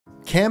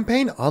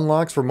Campaign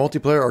unlocks for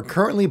multiplayer are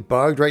currently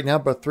bugged right now,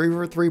 but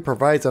 343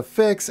 provides a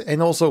fix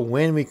and also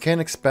when we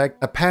can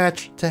expect a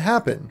patch to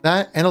happen.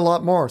 That and a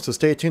lot more, so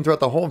stay tuned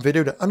throughout the whole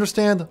video to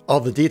understand all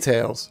the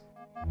details.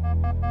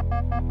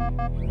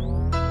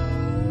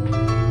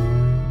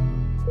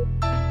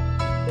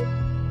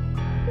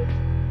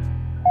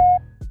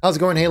 How's it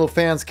going, Halo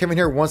fans? Kevin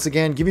here once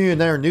again, giving you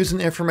another news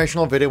and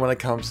informational video when it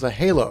comes to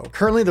Halo.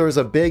 Currently, there is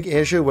a big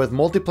issue with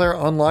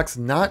multiplayer unlocks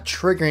not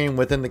triggering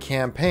within the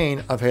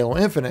campaign of Halo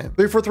Infinite.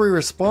 343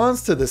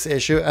 responds to this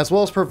issue as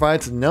well as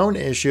provides known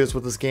issues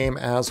with this game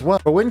as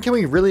well. But when can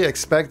we really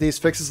expect these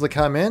fixes to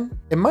come in?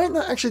 It might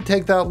not actually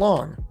take that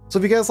long. So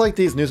if you guys like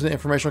these news and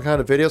informational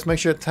kind of videos, make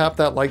sure to tap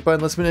that like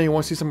button. Let me know you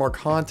want to see some more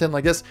content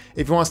like this.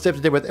 If you want to stay up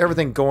to date with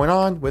everything going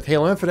on with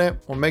Halo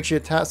Infinite, well, make sure you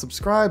tap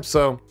subscribe.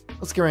 So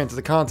let's get right into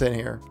the content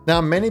here.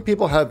 Now, many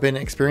people have been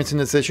experiencing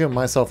this issue,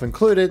 myself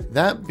included,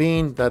 that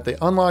being that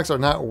the unlocks are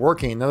not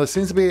working. Now, there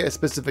seems to be a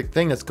specific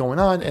thing that's going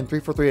on, and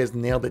 343 has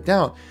nailed it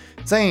down,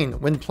 saying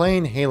when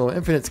playing Halo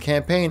Infinite's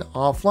campaign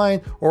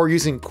offline or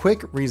using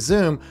quick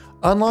resume,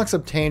 unlocks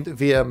obtained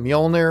via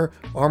Mjolnir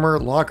armor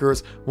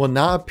lockers will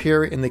not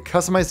appear in the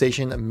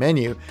customization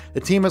menu. The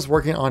team is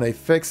working on a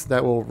fix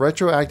that will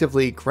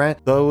retroactively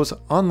grant those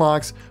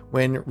unlocks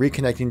when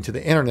reconnecting to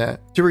the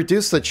internet. To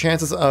reduce the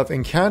chances of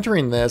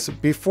encountering this,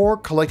 before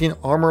collecting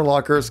armor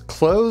lockers,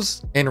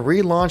 close and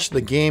relaunch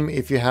the game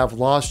if you have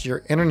lost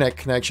your internet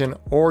connection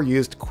or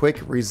used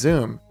quick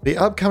resume. The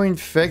upcoming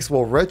fix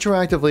will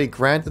retroactively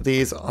grant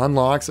these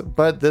unlocks,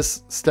 but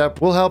this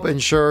step will help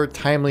ensure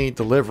timely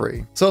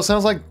delivery. So it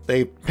sounds like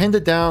they pinned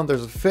it down.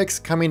 There's a fix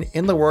coming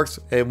in the works,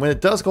 and when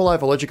it does go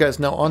live, I'll let you guys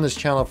know on this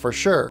channel for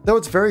sure. Though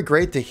it's very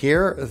great to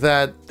hear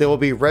that they will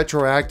be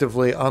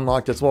retroactively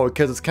unlocked as well,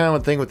 because it's kind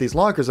of a thing with these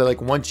lockers that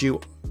like once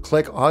you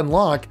click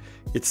unlock,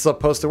 it's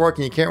supposed to work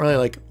and you can't really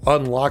like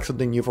unlock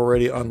something you've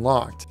already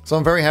unlocked. So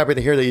I'm very happy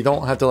to hear that you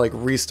don't have to like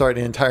restart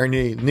an entire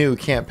new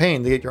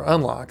campaign to get your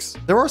unlocks.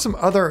 There are some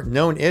other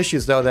known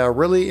issues though that are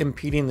really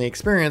impeding the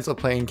experience of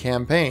playing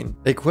campaign.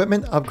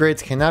 Equipment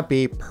upgrades cannot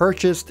be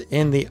purchased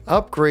in the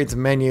upgrades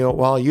menu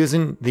while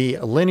using the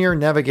linear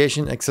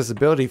navigation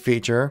accessibility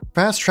feature.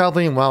 Fast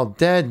traveling while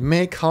dead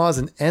may cause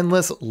an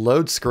endless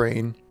load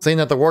screen, saying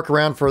that the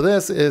workaround for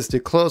this is to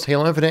close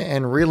Halo Infinite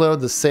and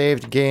reload the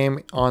saved game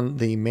on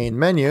the main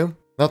menu.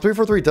 Now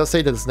 343 does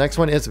say that this next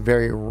one is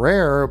very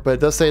rare, but it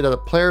does say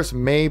that players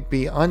may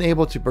be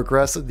unable to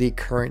progress the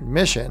current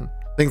mission.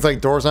 Things like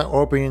doors not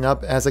opening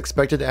up as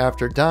expected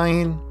after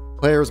dying.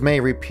 Players may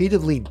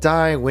repeatedly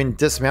die when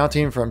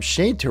dismounting from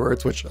shade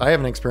turrets, which I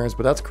haven't experienced,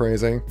 but that's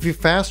crazy. If you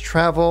fast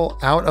travel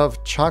out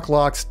of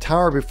Choklock's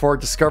tower before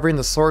discovering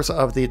the source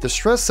of the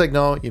distress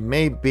signal, you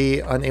may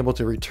be unable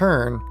to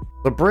return.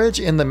 The bridge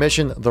in the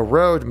mission The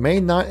Road may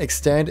not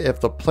extend if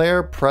the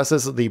player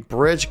presses the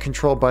bridge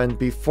control button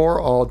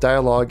before all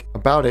dialogue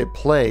about it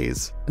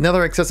plays.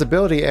 Another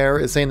accessibility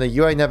error is saying the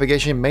UI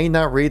navigation may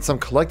not read some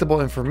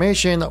collectible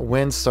information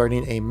when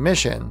starting a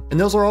mission. And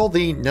those are all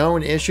the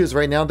known issues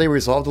right now. They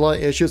resolved a lot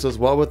of issues as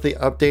well with the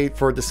update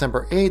for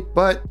December 8th,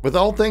 but with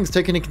all things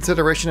taken into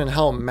consideration and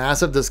how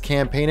massive this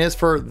campaign is,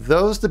 for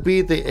those to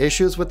be the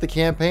issues with the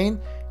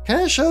campaign,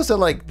 kind of shows that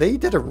like they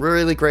did a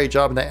really great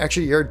job and that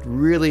extra year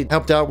really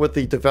helped out with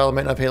the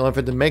development of Halo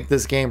Infinite to make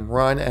this game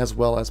run as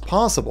well as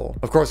possible.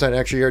 Of course, that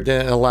extra year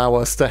didn't allow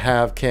us to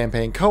have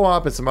campaign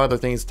co-op and some other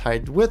things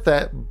tied with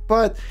that,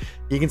 but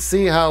you can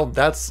see how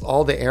that's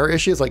all the error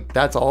issues, like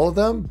that's all of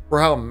them.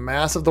 For how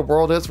massive the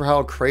world is, for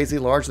how crazy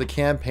large the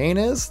campaign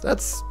is,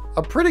 that's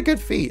a pretty good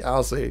feat,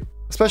 honestly.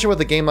 Especially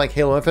with a game like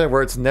Halo Infinite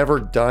where it's never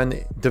done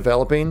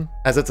developing,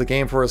 as it's a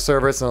game for a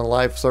service and a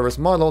live service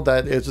model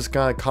that is just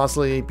gonna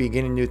constantly be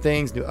getting new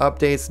things, new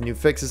updates, new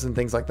fixes and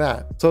things like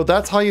that. So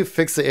that's how you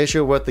fix the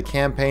issue with the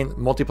campaign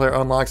multiplayer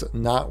unlocks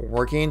not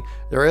working.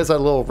 There is a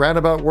little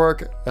roundabout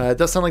work. It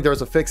does sound like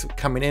there's a fix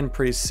coming in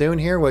pretty soon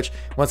here, which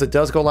once it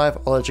does go live,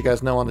 I'll let you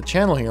guys know on the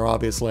channel here,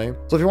 obviously.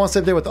 So if you want to stay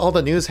up to date with all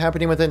the news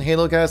happening within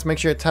Halo, guys, make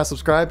sure to tap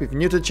subscribe. If you're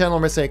new to the channel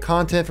or missing any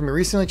content from me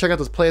recently, check out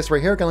this playlist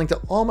right here. Got a link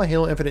to all my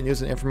Halo Infinite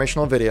news and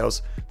informational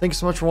videos. Thank you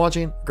so much for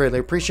watching. Greatly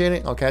appreciate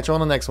it. I'll catch you on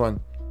the next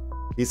one.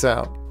 Peace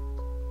out.